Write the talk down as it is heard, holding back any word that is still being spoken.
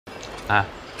哎，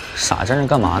傻站着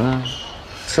干嘛呢？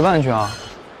吃饭去啊！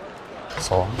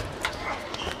走啊！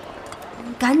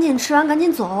赶紧吃完，赶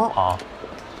紧走。好。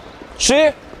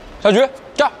11，小菊，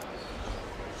这儿。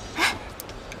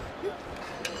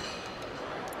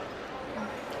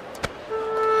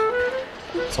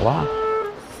走吧。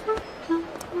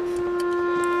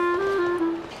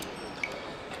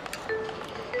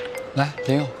来，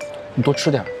林佑，你多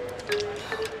吃点。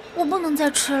我不能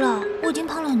再吃了，我已经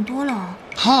胖了很多了。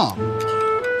胖？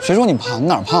谁说你胖？你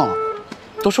哪儿胖了？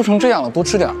都瘦成这样了，多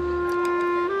吃点。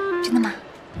真的吗？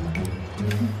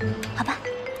好吧。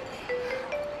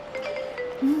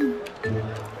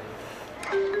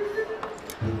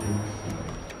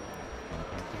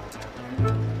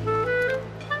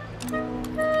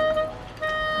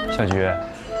小菊，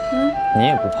你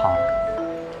也不胖，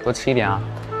多吃一点啊。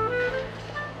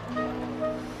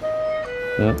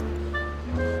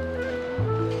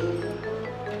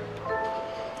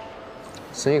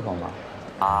吃一口嘛。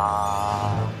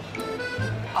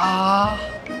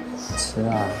吃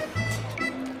啊。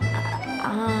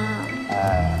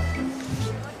哎，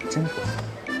真不错。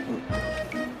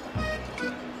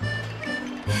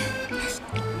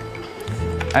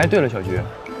哎，对了，小菊，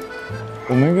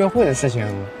我们约会的事情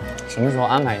什么时候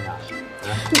安排一下？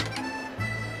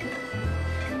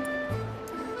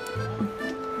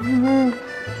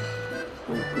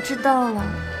知道了，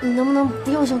你能不能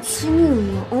不要像亲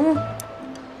密一样？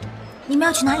你们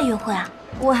要去哪里约会啊？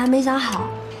我还没想好。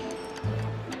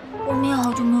我们也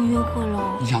好久没有约会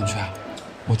了。你想去啊？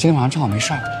我今天晚上正好没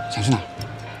事儿，想去哪儿？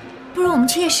不如我们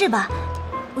去夜市吧，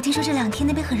我听说这2天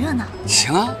那边很热闹。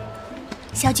行啊。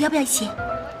小菊要不要一起？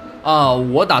啊，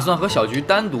我打算和小菊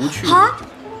单独去。好啊，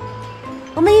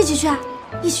我们一起去啊，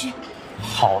一起。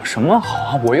好什么好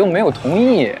啊？我又没有同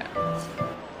意。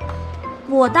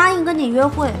我答应跟你约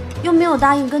会，又没有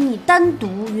答应跟你单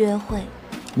独约会。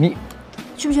你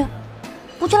去不去？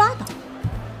不去拉倒。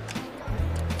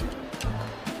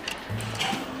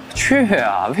去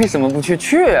啊！为什么不去？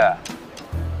去！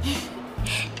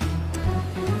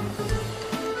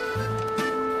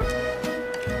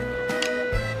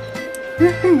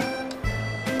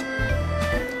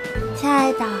亲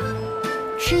爱的，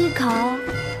吃一口。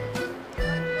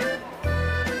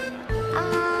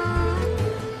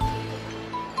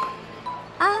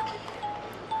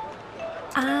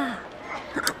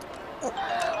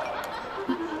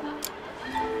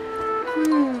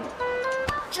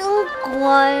真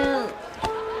乖。